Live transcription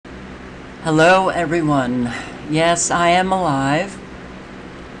Hello, everyone. Yes, I am alive.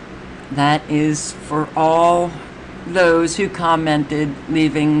 That is for all those who commented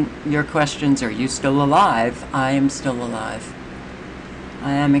leaving your questions, are you still alive? I am still alive.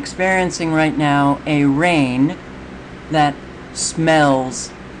 I am experiencing right now a rain that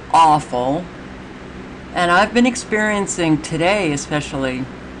smells awful. And I've been experiencing today especially,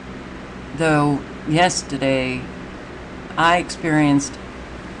 though yesterday I experienced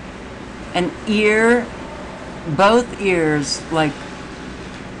both ears, like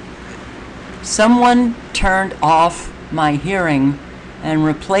someone turned off my hearing and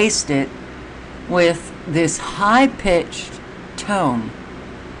replaced it with this high-pitched tone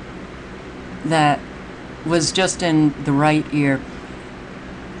that was just in the right ear.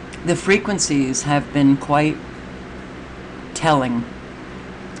 The frequencies have been quite telling.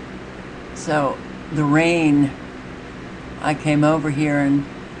 So the rain, I came over here and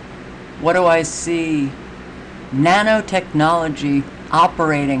what do I see? Nanotechnology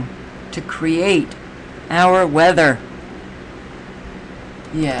operating to create our weather.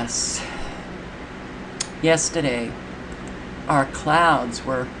 Yes. Yesterday, our clouds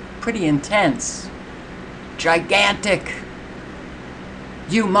were pretty intense, gigantic,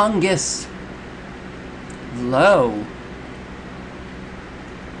 humongous, low.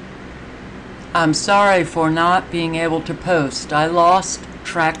 I'm sorry for not being able to post. I lost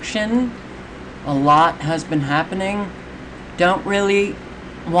traction. A lot has been happening. Don't really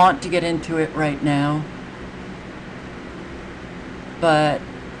want to get into it right now. But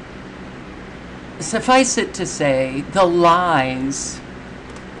suffice it to say, the lies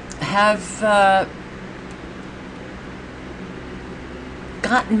have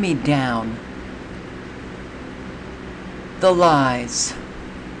gotten me down. The lies.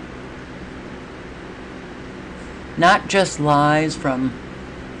 Not just lies from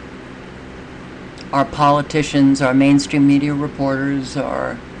our politicians, our mainstream media reporters,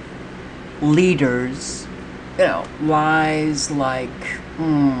 our leaders. You know, lies like,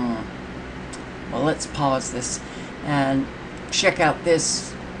 well, let's pause this and check out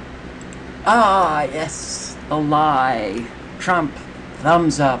this. Ah, yes, the lie. Trump,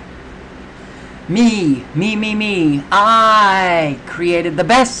 thumbs up. Me. I created the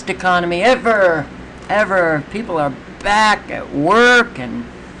best economy ever. People are back at work and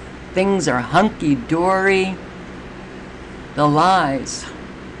things are hunky-dory. The lies.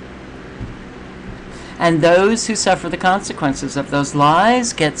 And those who suffer the consequences of those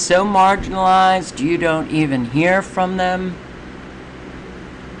lies get so marginalized you don't even hear from them.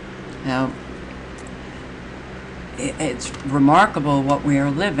 Now, it's remarkable what we are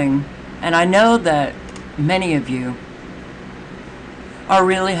living. And I know that many of you are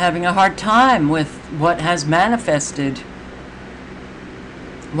really having a hard time with what has manifested,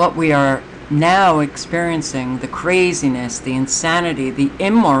 what we are now experiencing, the craziness, the insanity, the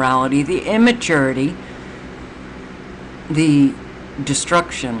immorality, the immaturity, the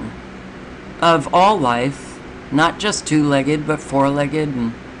destruction of all life, not just two-legged, but four-legged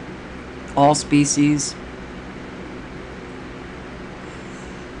and all species.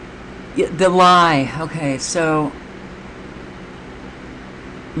 The lie. Okay, so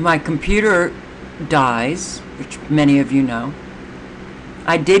my computer dies, which many of you know.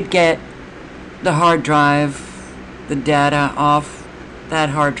 I did get the hard drive, the data off that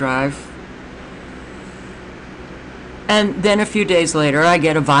hard drive. And then a few days later, I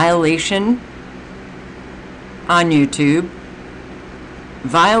get a violation on YouTube,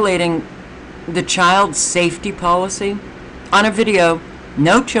 violating the child safety policy on a video.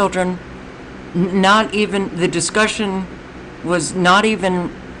 No children, not even, the discussion was not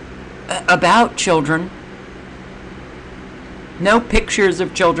even about children. No pictures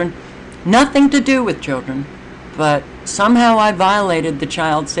of children, nothing to do with children, but somehow I violated the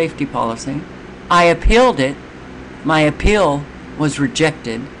child safety policy. I appealed it. My appeal was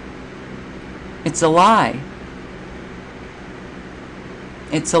rejected. It's a lie.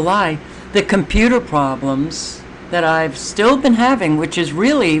 It's a lie. The computer problems that I've still been having, which is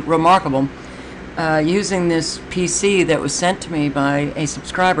really remarkable, using this PC that was sent to me by a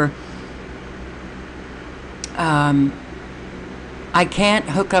subscriber, I can't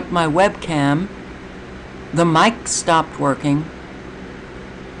hook up my webcam. The mic stopped working.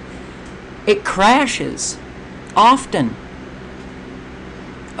 It crashes often.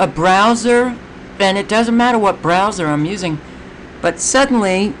 A browser, and it doesn't matter what browser I'm using, but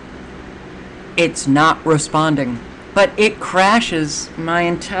suddenly it's not responding. But it crashes my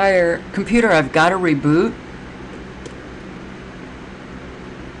entire computer. I've got to reboot.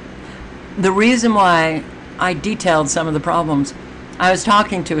 The reason why I detailed some of the problems, I was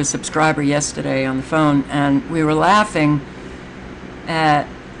talking to a subscriber yesterday on the phone, and we were laughing at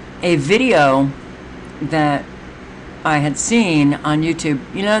a video that I had seen on YouTube.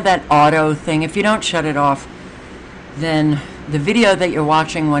 You know that auto thing? If you don't shut it off, then the video that you're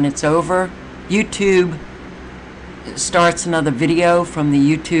watching, when it's over, YouTube starts another video from the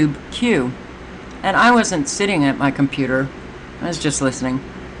YouTube queue. And I wasn't sitting at my computer. I was just listening.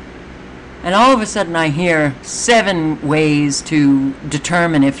 And all of a sudden I hear 7 ways to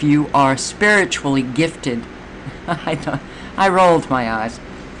determine if you are spiritually gifted. I rolled my eyes.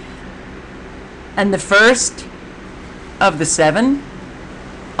 And the first of the 7,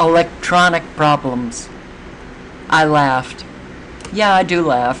 electronic problems. I laughed. Yeah, I do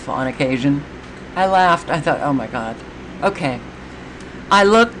laugh on occasion. I laughed. I thought, oh my God. Okay. I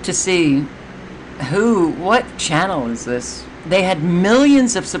looked to see what channel is this? They had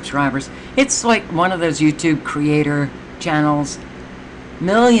millions of subscribers. It's like one of those YouTube creator channels.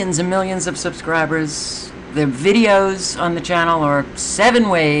 Millions and millions of subscribers. The videos on the channel are 7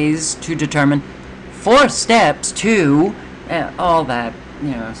 ways to determine, 4 steps to, all that,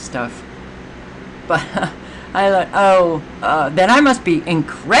 stuff. But I thought, then I must be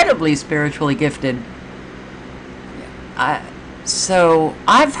incredibly spiritually gifted. So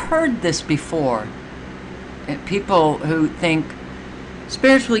I've heard this before. People who think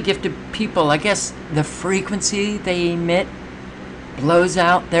spiritually gifted people, I guess the frequency they emit blows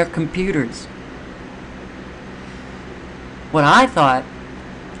out their computers. What I thought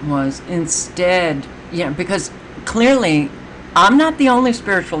was instead, because clearly I'm not the only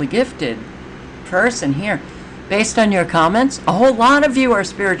spiritually gifted person here. Based on your comments, a whole lot of you are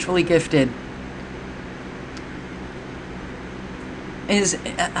spiritually gifted.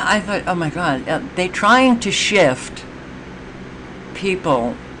 I thought, oh my God, they're trying to shift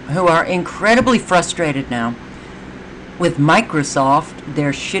people who are incredibly frustrated now with Microsoft,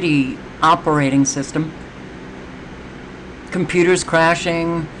 their shitty operating system, computers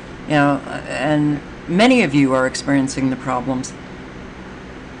crashing, and many of you are experiencing the problems.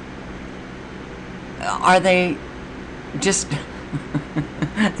 Are they just...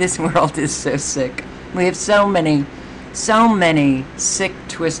 This world is so sick. We have so many sick,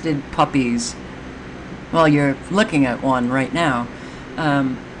 twisted puppies. Well, you're looking at one right now,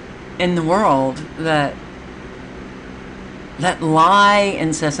 in the world that lie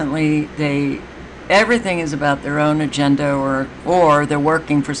incessantly. Everything is about their own agenda, or they're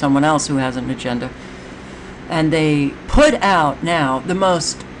working for someone else who has an agenda. And they put out now the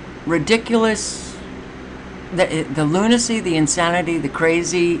most ridiculous, the lunacy, the insanity, the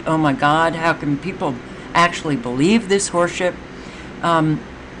crazy. Oh my God, how can people actually believe this horseshit?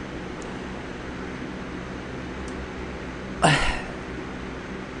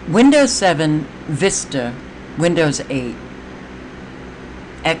 Windows 7, Vista, Windows 8,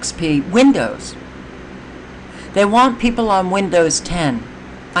 XP, Windows. They want people on Windows 10.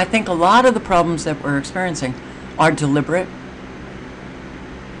 I think a lot of the problems that we're experiencing are deliberate.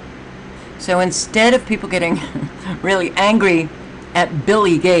 So instead of people getting really angry at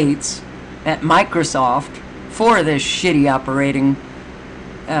Billy Gates, at Microsoft, for this shitty operating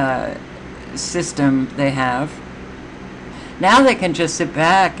system they have, now they can just sit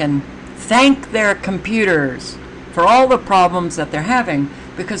back and thank their computers for all the problems that they're having,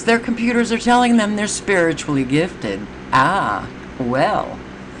 because their computers are telling them they're spiritually gifted. Well.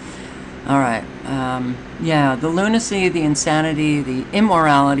 All right. Yeah, the lunacy, the insanity, the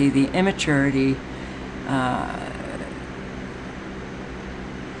immorality, the immaturity.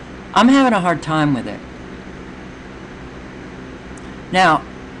 I'm having a hard time with it. Now,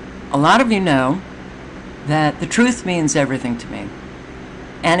 a lot of you know that the truth means everything to me.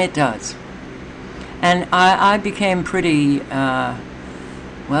 And it does. And I became pretty,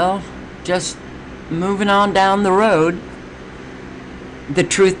 just moving on down the road. The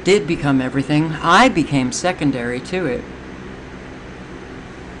truth did become everything. I became secondary to it,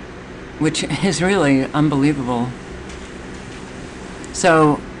 which is really unbelievable.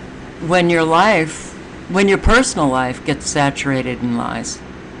 So when your personal life gets saturated in lies,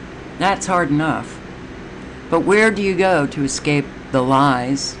 that's hard enough. But where do you go to escape the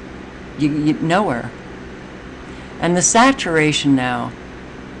lies? You nowhere. And the saturation now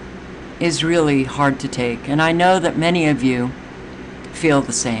is really hard to take. And I know that many of you feel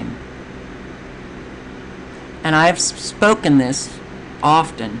the same. And I've spoken this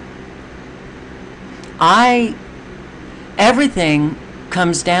often. Everything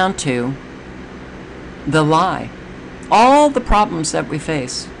comes down to the lie. All the problems that we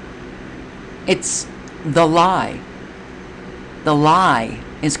face, it's the lie. The lie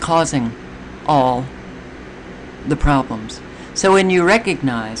is causing all the problems. So when you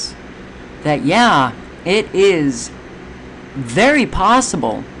recognize that, yeah, it is very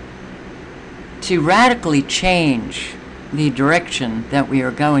possible to radically change the direction that we are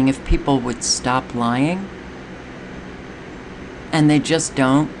going if people would stop lying, and they just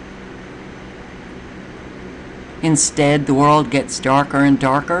don't. Instead, the world gets darker and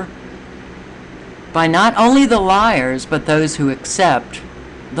darker by not only the liars, but those who accept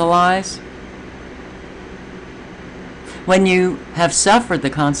the lies. When you have suffered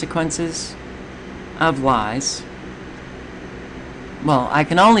the consequences of lies, well, I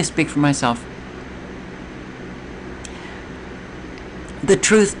can only speak for myself. The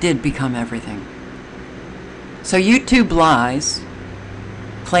truth did become everything. So YouTube lies,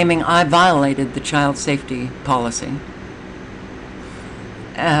 claiming I violated the child safety policy.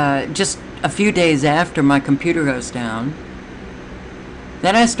 Just a few days after my computer goes down,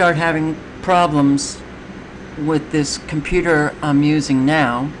 then I start having problems with this computer I'm using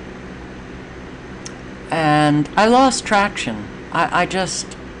now, and I lost traction. I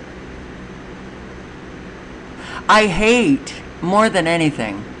hate, more than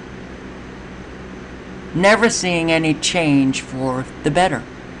anything, never seeing any change for the better.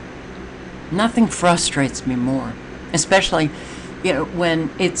 Nothing frustrates me more, especially, when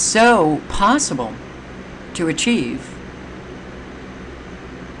it's so possible to achieve.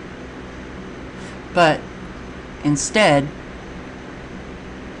 But instead,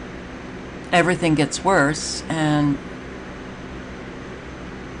 everything gets worse, and,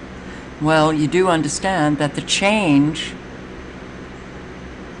 well, you do understand that the change,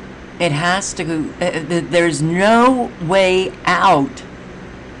 it has to, there's no way out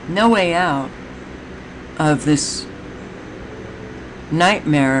of this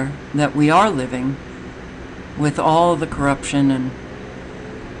nightmare that we are living with all the corruption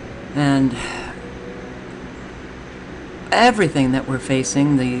and everything that we're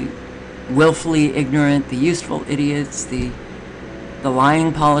facing, the willfully ignorant, the useful idiots, the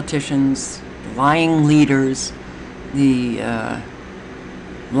lying politicians, the lying leaders, the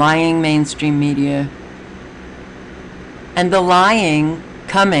lying mainstream media, and the lying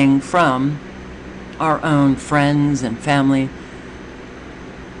coming from our own friends and family.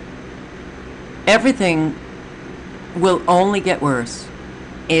 Everything will only get worse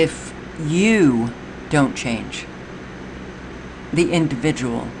if you don't change. The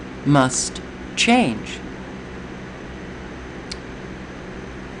individual must change.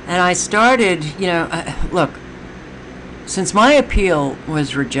 And I started, look, since my appeal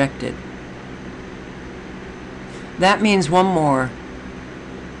was rejected, that means one more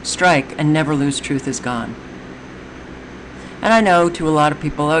strike and Never Lose Truth is gone. And I know to a lot of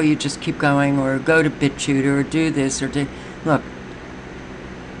people, oh, you just keep going, or go to BitChute, or do this, or do... Look,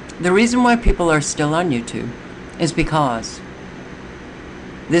 the reason why people are still on YouTube is because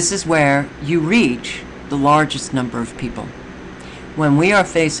this is where you reach the largest number of people. When we are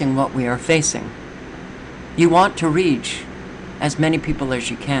facing what we are facing, you want to reach as many people as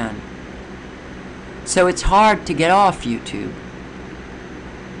you can. So it's hard to get off YouTube.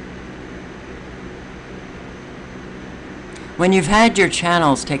 When you've had your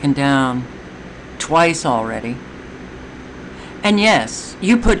channels taken down twice already, and yes,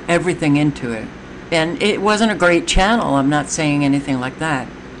 you put everything into it, and it wasn't a great channel, I'm not saying anything like that,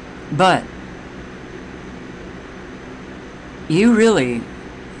 but you really,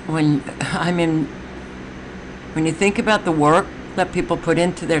 when you think about the work that people put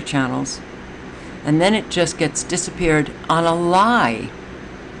into their channels, and then it just gets disappeared on a lie,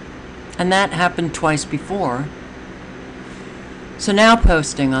 and that happened twice before. So now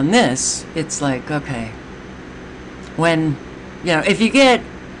posting on this, it's like, okay, when, if you get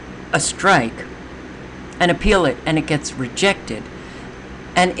a strike and appeal it and it gets rejected,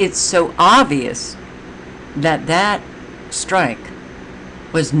 and it's so obvious that that strike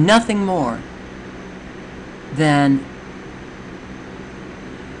was nothing more than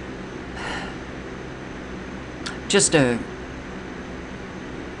just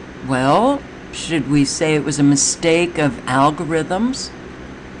should we say it was a mistake of algorithms?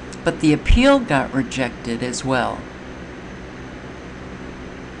 But the appeal got rejected as well.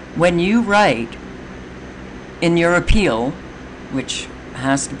 When you write in your appeal, which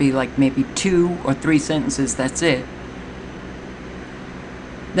has to be like maybe 2 or 3 sentences, that's it,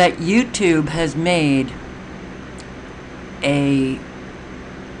 that YouTube has made a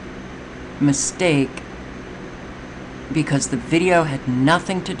mistake because the video had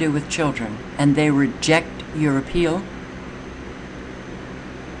nothing to do with children, and they reject your appeal,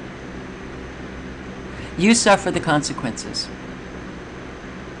 you suffer the consequences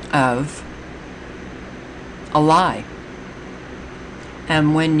of a lie.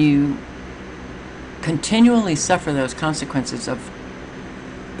 And when you continually suffer those consequences of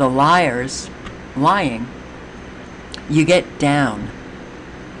the liars lying, you get down.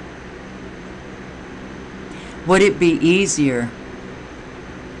 Would it be easier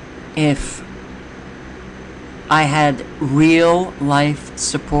if I had real life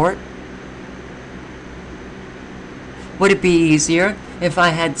support? Would it be easier if I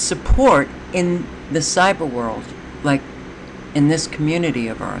had support in the cyber world, like in this community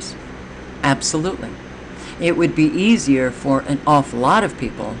of ours? Absolutely. It would be easier for an awful lot of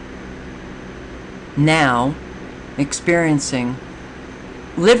people now experiencing,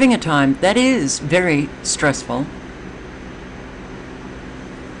 living a time that is very stressful,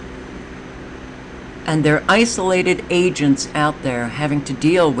 and they're isolated agents out there having to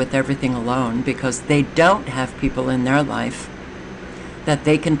deal with everything alone because they don't have people in their life that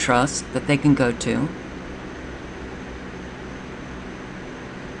they can trust, that they can go to.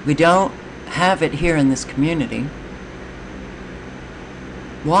 We don't have it here in this community.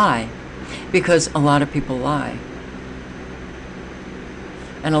 Why? Because a lot of people lie.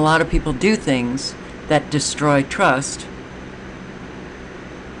 And a lot of people do things that destroy trust.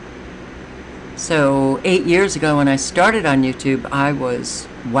 So 8 years ago when I started on YouTube, I was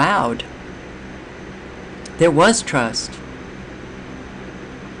wowed. There was trust.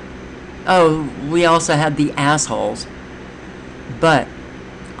 Oh, we also had the assholes. But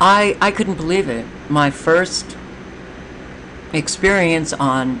I couldn't believe it. My first experience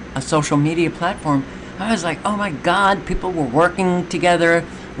on a social media platform, I was like, oh my God, people were working together,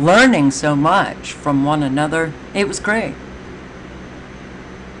 learning so much from one another. It was great.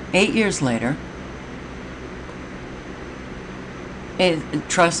 8 years later,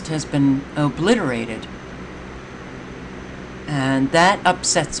 trust has been obliterated. And that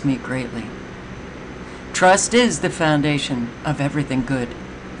upsets me greatly. Trust is the foundation of everything good.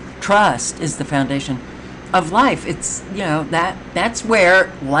 Trust is the foundation of life. It's, you know, that's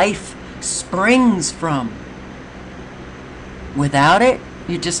where life springs from. Without it,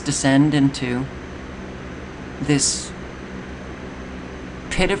 you just descend into this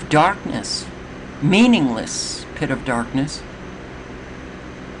pit of darkness, meaningless pit of darkness.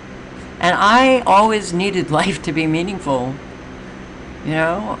 And I always needed life to be meaningful. You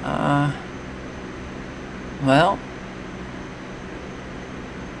know, well,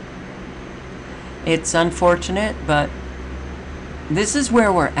 it's unfortunate, but this is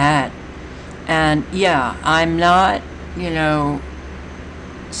where we're at. And yeah, I'm not, you know,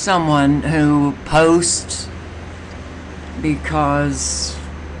 someone who posts because,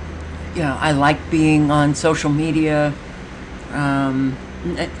 you know, I like being on social media. I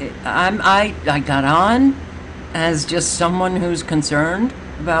got on as just someone who's concerned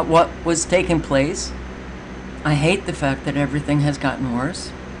about what was taking place. I hate the fact that everything has gotten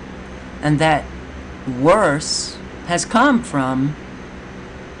worse, and that worse has come from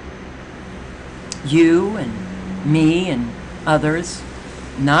you and me and others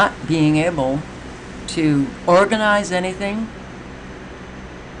not being able to organize anything,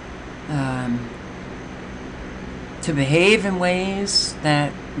 to behave in ways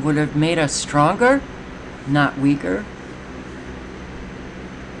that would have made us stronger, not weaker.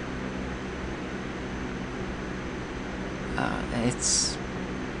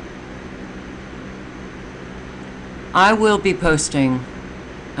 I will be posting.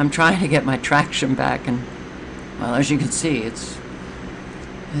 I'm trying to get my traction back, and well, as you can see, it's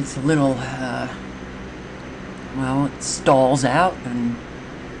a little well, it stalls out and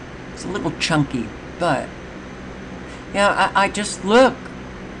it's a little chunky, but yeah, I just look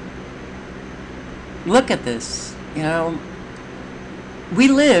at this. You know, we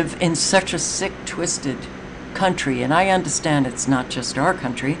live in such a sick, twisted country, and I understand it's not just our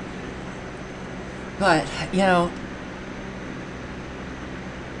country, but you know,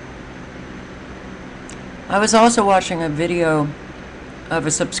 I was also watching a video of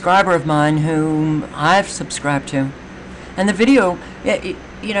a subscriber of mine whom I've subscribed to, and the video,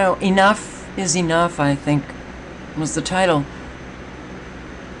 you know, Enough is Enough, I think was the title,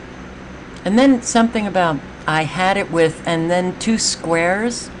 and then something about I had it with, and then 2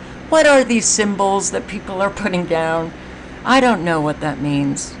 squares. What are these symbols that people are putting down? I don't know what that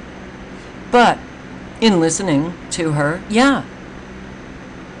means, but in listening to her, yeah,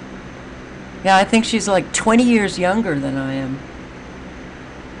 I think she's like 20 years younger than I am.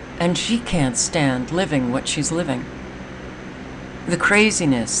 And she can't stand living what she's living. The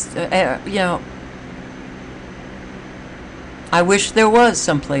craziness, you know. I wish there was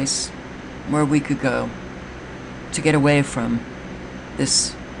some place where we could go to get away from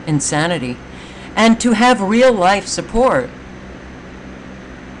this insanity and to have real life support.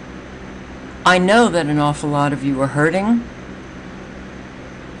 I know that an awful lot of you are hurting.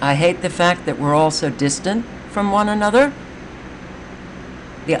 I hate the fact that we're all so distant from one another.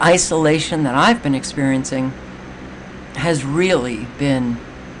 The isolation that I've been experiencing has really been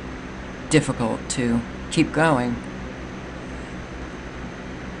difficult to keep going.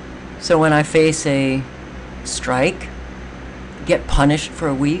 So when I face a strike, get punished for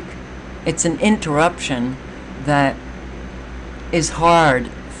a week, it's an interruption that is hard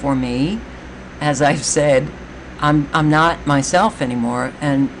for me. As I've said, I'm not myself anymore,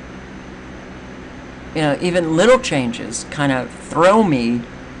 and even little changes kind of throw me,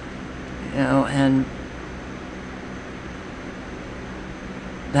 and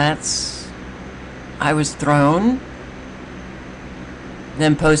I was thrown.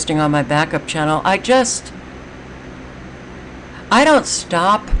 Then posting on my backup channel, I don't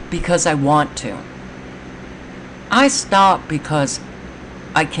stop because I want to. I stop because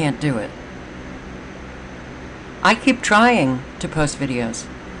I can't do it. I keep trying to post videos.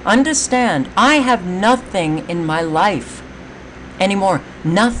 Understand, I have nothing in my life anymore.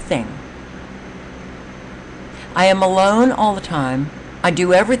 Nothing. I am alone all the time. I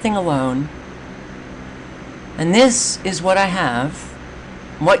do everything alone. And this is what I have.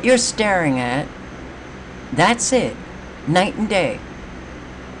 What you're staring at, that's it. Night and day.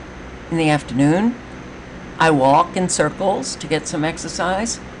 In the afternoon, I walk in circles to get some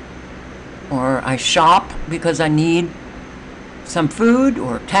exercise. Or I shop because I need some food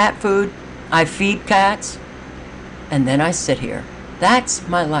or cat food. I feed cats. And then I sit here. That's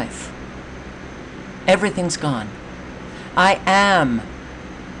my life. Everything's gone. I am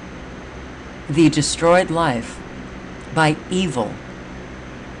the destroyed life by evil.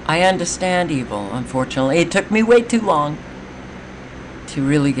 I understand evil, unfortunately. It took me way too long to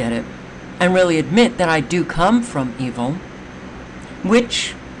really get it and really admit that I do come from evil,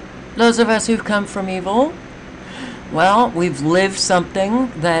 which those of us who've come from evil, well, we've lived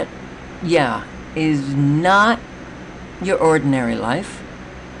something that, is not your ordinary life.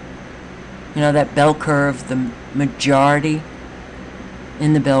 That bell curve, the majority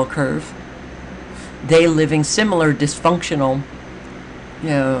in the bell curve, they living similar dysfunctional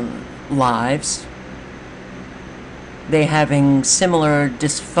lives. They having similar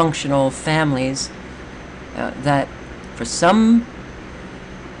dysfunctional families that for some,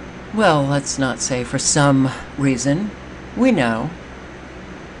 well, let's not say for some reason, we know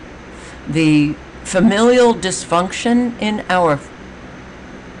the familial dysfunction in our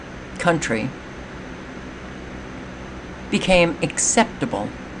country became acceptable.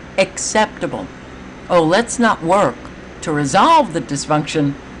 Acceptable. Oh, let's not work to resolve the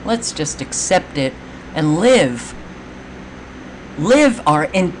dysfunction. Let's just accept it and live our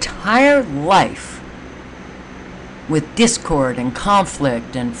entire life with discord and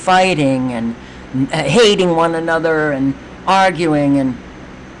conflict and fighting and hating one another and arguing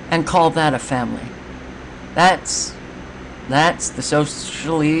and call that a family. That's the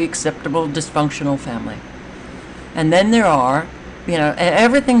socially acceptable dysfunctional family. And then there are,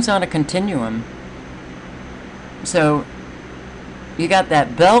 everything's on a continuum. So you got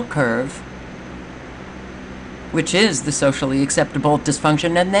that bell curve, which is the socially acceptable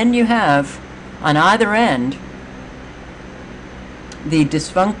dysfunction, and then you have on either end the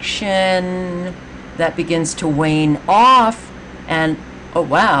dysfunction that begins to wane off, and oh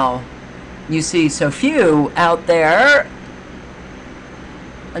wow, you see so few out there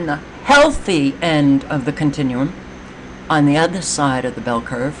on the healthy end of the continuum. On the other side of the bell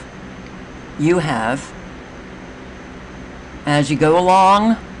curve, you have, as you go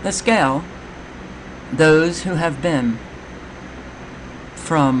along the scale, those who have been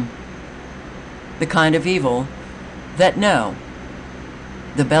from the kind of evil that know.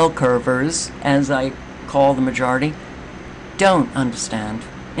 The bell curvers, as I call the majority, don't understand.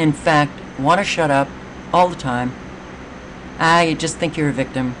 In fact, want to shut up all the time. You just think you're a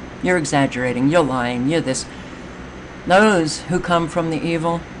victim. You're exaggerating. You're lying. You're this. Those who come from the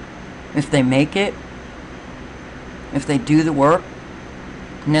evil, if they make it, if they do the work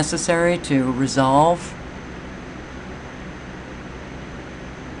necessary to resolve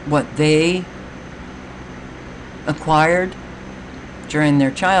what they acquired during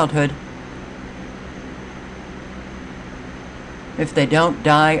their childhood, if they don't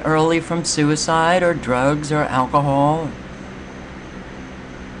die early from suicide or drugs or alcohol,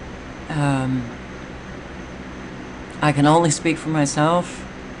 I can only speak for myself.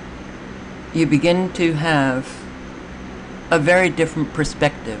 You begin to have a very different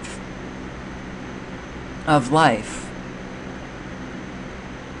perspective of life.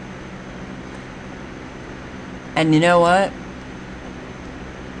 And you know what?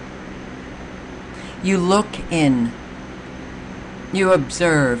 You look in. You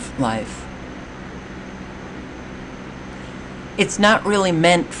observe life. It's not really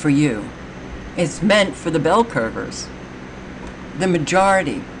meant for you. It's meant for the bell curvers, the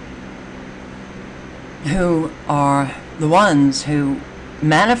majority, who are the ones who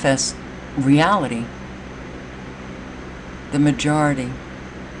manifest reality. The majority.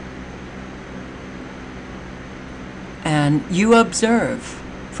 And you observe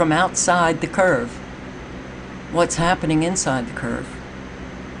from outside the curve what's happening inside the curve.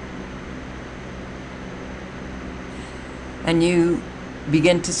 And you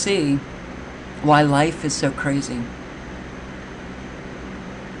begin to see why life is so crazy.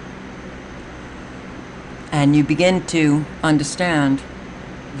 And you begin to understand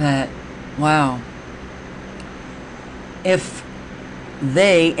that, wow, if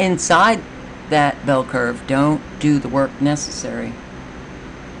they inside that bell curve don't do the work necessary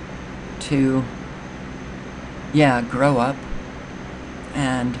to, grow up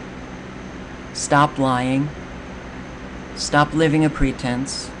and stop lying, stop living a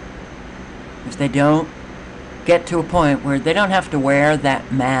pretense, if they don't get to a point where they don't have to wear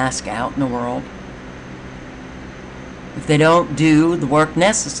that mask out in the world, if they don't do the work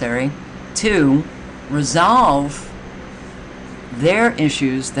necessary to resolve their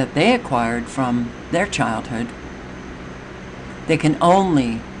issues that they acquired from their childhood, they can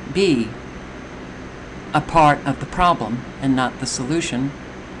only be a part of the problem and not the solution.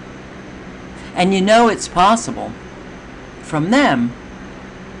 And you know it's possible from them,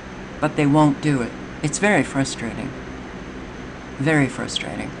 but they won't do it. It's very frustrating. Very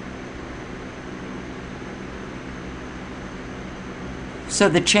frustrating. So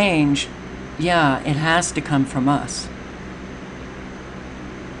the change, it has to come from us.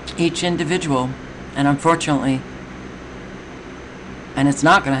 Each individual, and unfortunately, and it's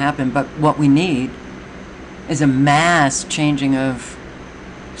not going to happen, but what we need is a mass changing of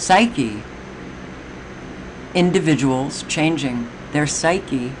psyche. Individuals changing their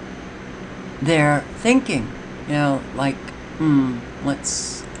psyche, their thinking.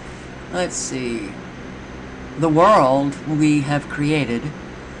 Let's see. The world we have created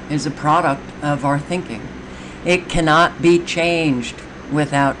is a product of our thinking. It cannot be changed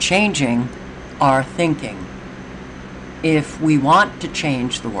without changing our thinking. If we want to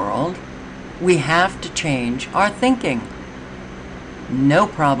change the world, we have to change our thinking. No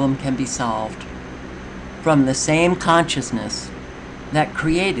problem can be solved from the same consciousness that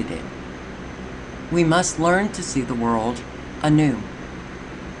created it. We must learn to see the world anew.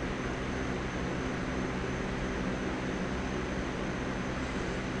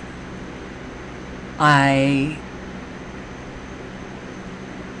 I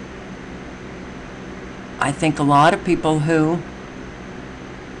think a lot of people who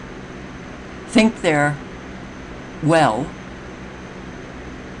think they're well,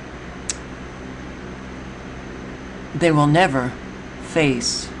 they will never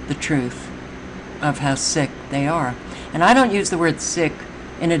face the truth of how sick they are. And I don't use the word sick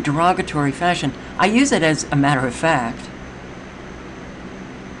in a derogatory fashion. I use it as a matter of fact.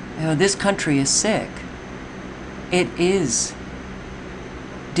 This country is sick. It is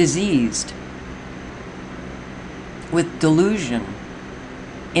diseased with delusion,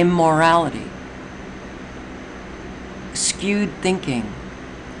 immorality, skewed thinking,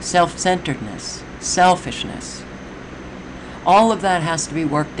 self-centeredness, selfishness. All of that has to be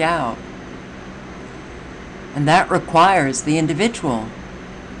worked out. And that requires the individual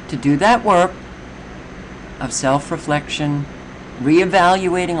to do that work of self-reflection,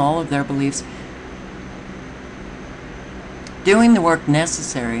 reevaluating all of their beliefs, doing the work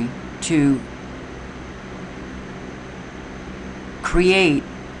necessary to create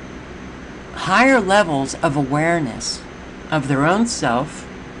higher levels of awareness of their own self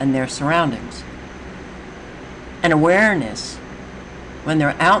and their surroundings. An awareness when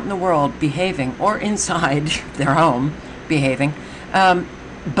they're out in the world behaving, or inside their home behaving,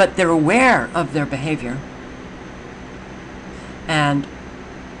 but they're aware of their behavior and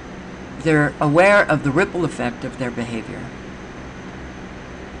they're aware of the ripple effect of their behavior.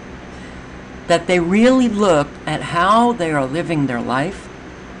 That they really look at how they are living their life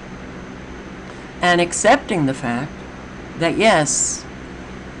and accepting the fact that, yes,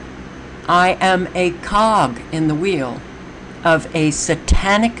 I am a cog in the wheel of a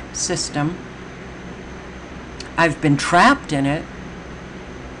satanic system. I've been trapped in it.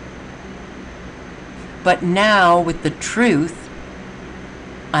 But now, with the truth,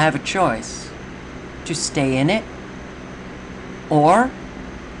 I have a choice to stay in it or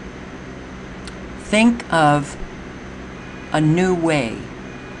think of a new way.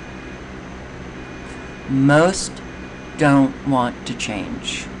 Most don't want to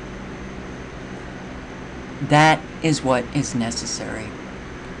change. That is what is necessary.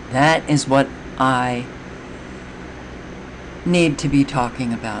 That is what I need to be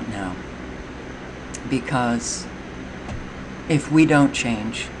talking about now. Because if we don't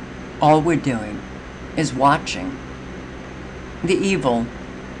change, all we're doing is watching the evil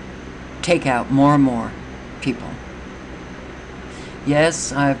take out more and more people.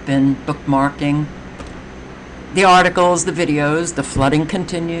 Yes, I've been bookmarking the articles, the videos. The flooding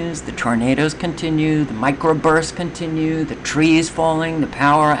continues, the tornadoes continue, the microbursts continue, the trees falling, the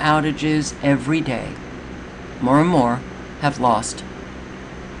power outages every day. More and more have lost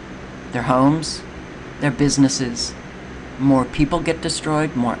their homes, their businesses. More people get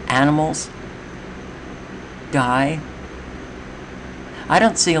destroyed, more animals die. I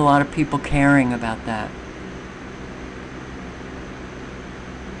don't see a lot of people caring about that.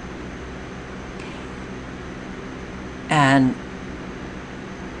 And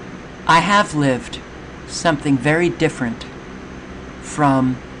I have lived something very different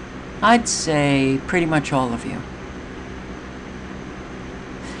from, I'd say, pretty much all of you.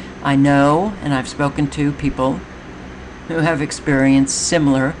 I know, and I've spoken to people who have experienced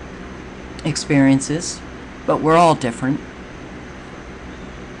similar experiences, but we're all different.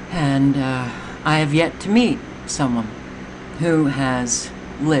 And I have yet to meet someone who has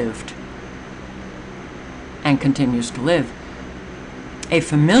lived and continues to live a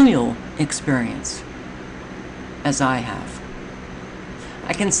familial experience as I have.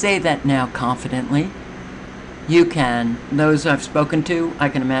 I can say that now confidently. You can. Those I've spoken to, I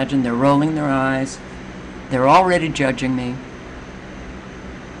can imagine they're rolling their eyes. They're already judging me.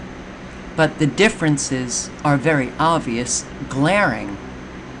 But the differences are very obvious, glaring.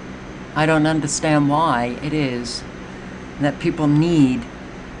 I don't understand why it is that people need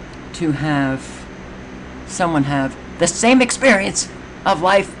to have someone have the same experience of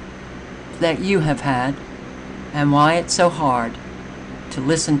life that you have had, and why it's so hard to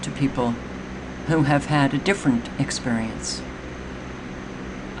listen to people who have had a different experience.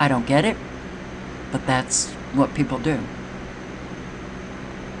 I don't get it, but that's what people do.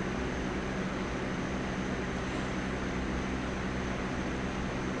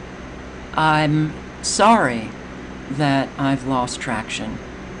 I'm sorry that I've lost traction.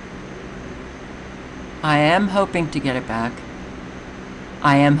 I am hoping to get it back.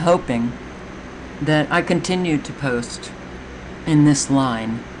 I am hoping that I continue to post in this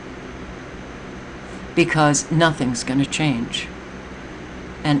line, because nothing's going to change.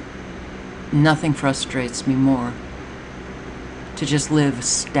 And nothing frustrates me more to just live a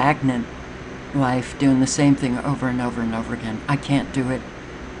stagnant life doing the same thing over and over and over again. I can't do it.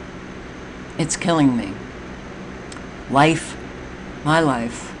 It's killing me. Life, my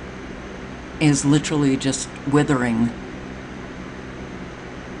life, is literally just withering.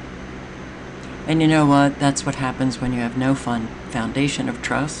 And you know what? That's what happens when you have no foundation of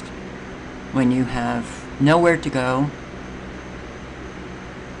trust, when you have nowhere to go,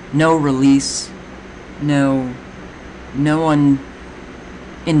 no release, no one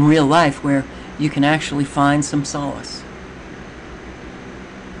in real life where you can actually find some solace.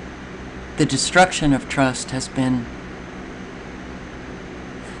 The destruction of trust has been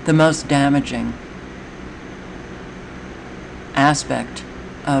the most damaging aspect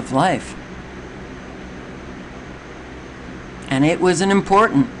of life. And it was an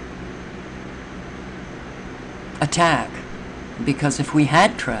important attack, because if we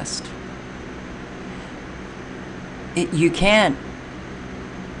had trust, you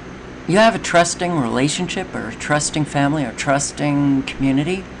have a trusting relationship or a trusting family or a trusting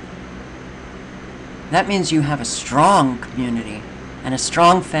community. That means you have a strong community and a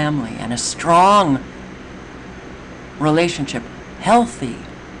strong family and a strong relationship. Healthy.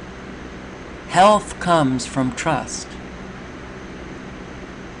 Health comes from trust.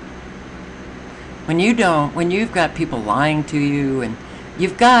 When you've got people lying to you and you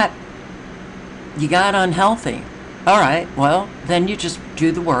got unhealthy, all right, well, then you just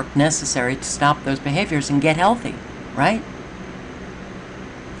do the work necessary to stop those behaviors and get healthy, right?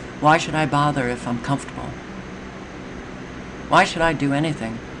 Why should I bother if I'm comfortable? Why should I do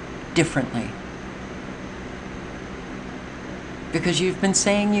anything differently? Because you've been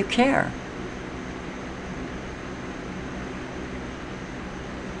saying you care.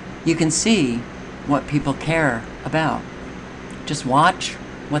 You can see what people care about. Just watch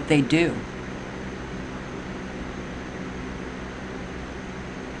what they do.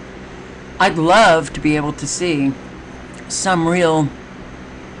 I'd love to be able to see some real,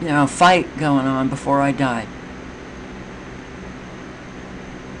 fight going on before I died.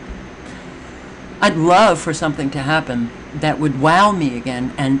 I'd love for something to happen that would wow me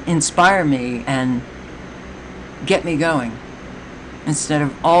again and inspire me and get me going, instead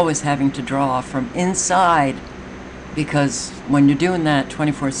of always having to draw from inside, because when you're doing that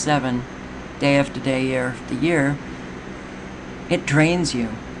 24/7, day after day, year after year, it drains you.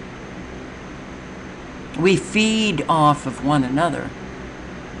 We feed off of one another,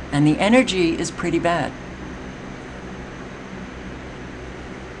 and the energy is pretty bad.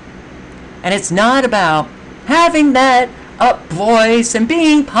 And it's not about having that up voice and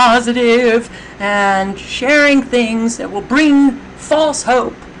being positive and sharing things that will bring false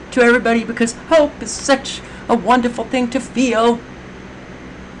hope to everybody, because hope is such a wonderful thing to feel.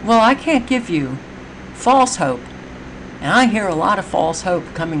 Well, I can't give you false hope. And I hear a lot of false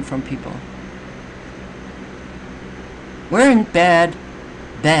hope coming from people. We're in bad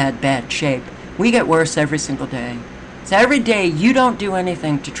shape. We get worse every single day. So every day you don't do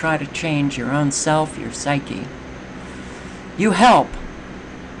anything to try to change your own self, your psyche. You help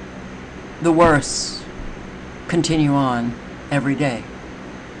the worse continue on every day.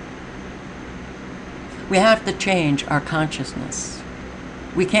 We have to change our consciousness.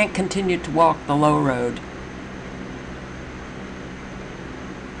 We can't continue to walk the low road.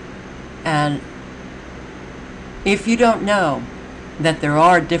 And if you don't know that there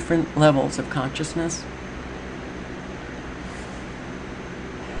are different levels of consciousness,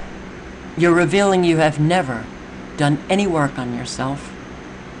 you're revealing you have never done any work on yourself.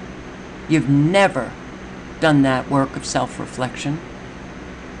 You've never done that work of self-reflection,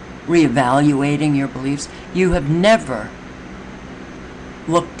 reevaluating your beliefs. You have never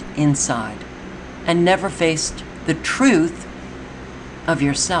looked inside and never faced the truth of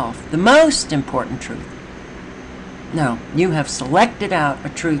yourself, the most important truth. No, you have selected out a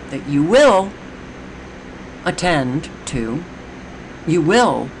truth that you will attend to. You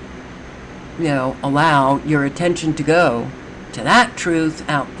will, allow your attention to go to that truth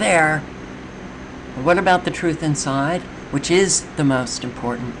out there. But what about the truth inside, which is the most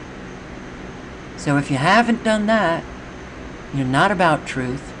important? So if you haven't done that, you're not about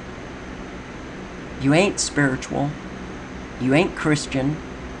truth. You ain't spiritual. You ain't Christian.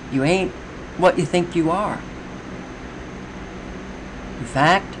 You ain't what you think you are. In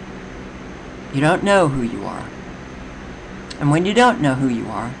fact, you don't know who you are. And when you don't know who you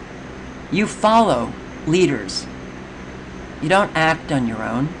are, you follow leaders. You don't act on your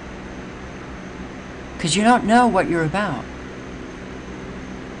own, because you don't know what you're about.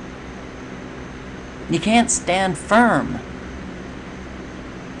 You can't stand firm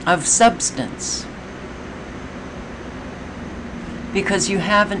of substance because you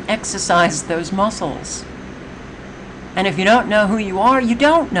haven't exercised those muscles. And if you don't know who you are, you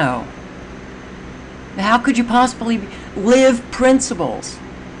don't know. How could you possibly live principles?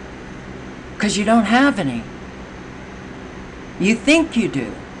 Because you don't have any. You think you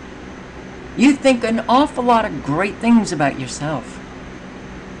do. You think an awful lot of great things about yourself,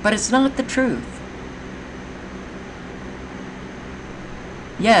 but it's not the truth.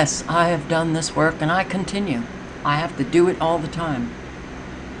 Yes, I have done this work and I continue. I have to do it all the time.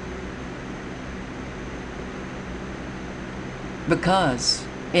 Because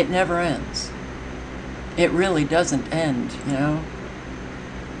it never ends. It really doesn't end,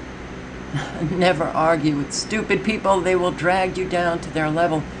 Never argue with stupid people. They will drag you down to their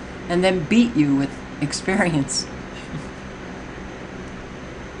level and then beat you with experience.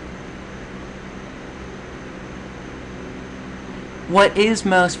 What is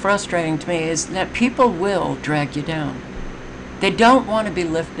most frustrating to me is that people will drag you down. They don't want to be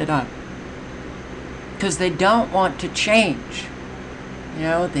lifted up because they don't want to change.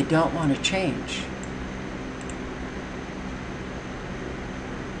 They don't want to change.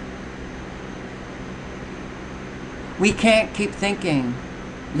 We can't keep thinking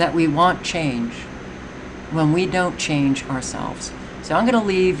that we want change when we don't change ourselves. So I'm going to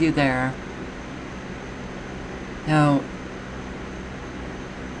leave you there. Now,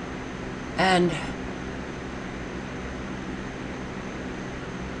 and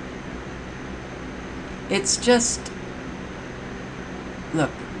it's just, look,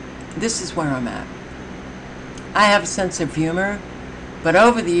 this is where I'm at. I have a sense of humor, but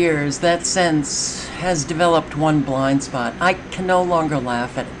over the years, that sense has developed one blind spot. I can no longer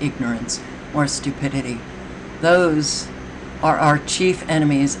laugh at ignorance or stupidity. Those are our chief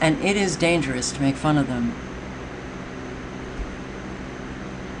enemies, and it is dangerous to make fun of them.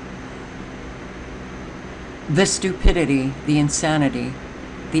 The stupidity, the insanity,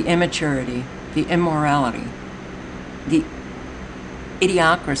 the immaturity, the immorality, the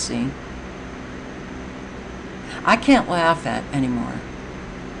idiocracy, I can't laugh at anymore.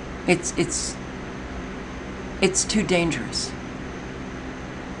 It's It's too dangerous.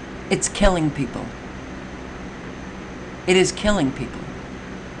 It's killing people. It is killing people.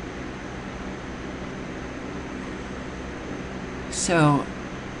 So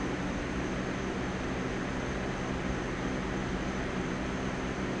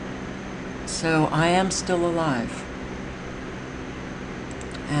I am still alive.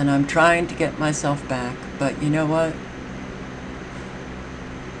 And I'm trying to get myself back, but you know what?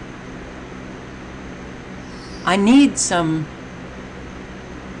 I need some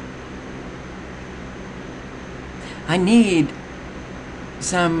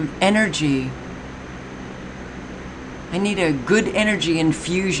energy. I need a good energy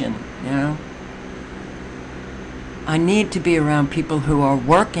infusion, you know? I need to be around people who are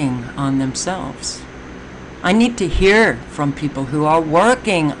working on themselves. I need to hear from people who are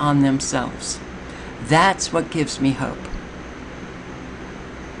working on themselves. That's what gives me hope.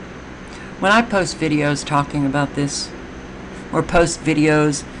 When I post videos talking about this, or post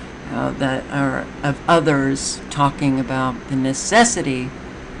videos that are of others talking about the necessity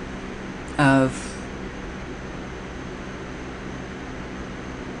of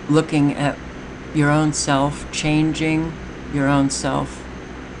looking at your own self, changing your own self,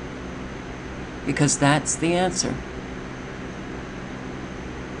 because that's the answer.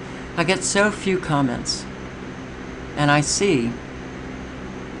 I get so few comments, and I see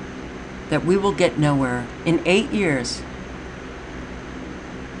that we will get nowhere. In 8 years,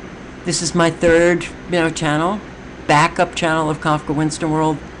 this is my third, channel, backup channel of Kafka Winston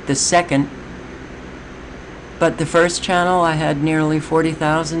World, the second. But the first channel, I had nearly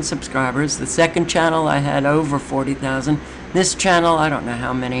 40,000 subscribers. The second channel, I had over 40,000. This channel, I don't know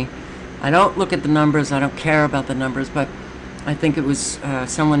how many. I don't look at the numbers. I don't care about the numbers. But I think it was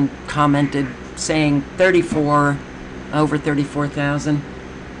someone commented saying over 34,000.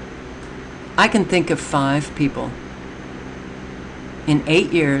 I can think of 5 people in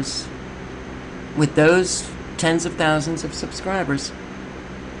 8 years with those tens of thousands of subscribers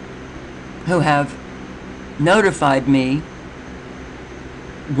who have notified me.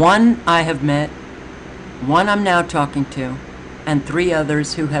 One I have met, one I'm now talking to, and 3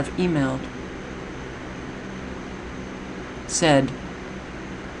 others who have emailed, said,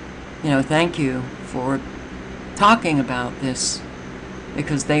 thank you for talking about this,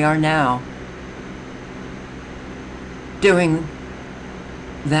 because they are now doing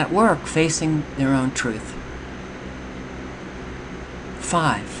that work, facing their own truth.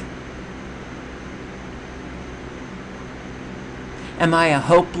 5. Am I a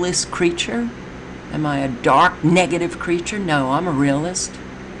hopeless creature? Am I a dark, negative creature? No, I'm a realist.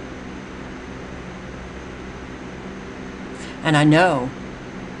 And I know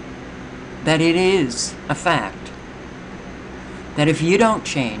that it is a fact that if you don't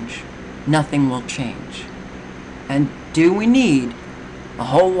change, nothing will change. And do we need a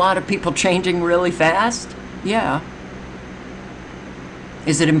whole lot of people changing really fast? Yeah.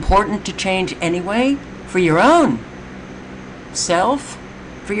 Is it important to change anyway? For your own self?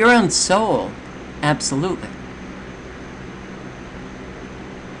 For your own soul? Absolutely.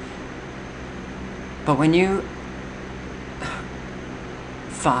 But when you...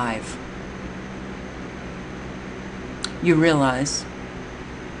 5. You realize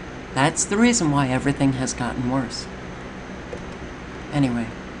that's the reason why everything has gotten worse. Anyway,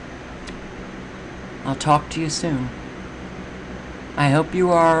 I'll talk to you soon. I hope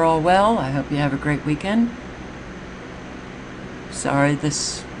you are all well. I hope you have a great weekend. Sorry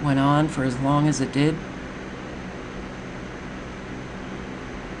this went on for as long as it did.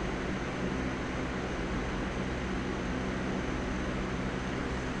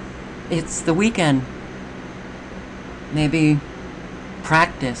 It's the weekend. Maybe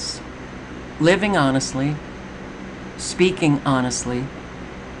practice living honestly, speaking honestly.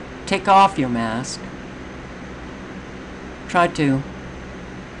 Take off your mask. Try to,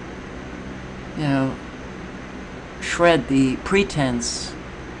 shred the pretense.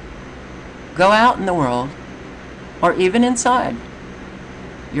 Go out in the world, or even inside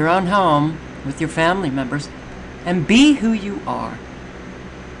your own home with your family members, and be who you are.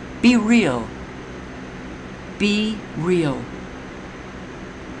 Be real. Be real.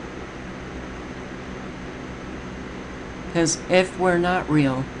 Because if we're not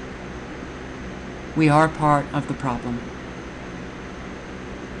real, we are part of the problem.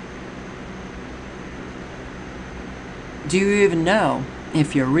 Do you even know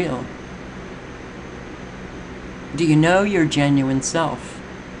if you're real? Do you know your genuine self?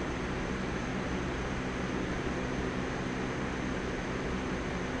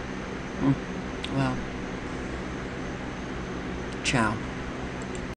 Well, ciao.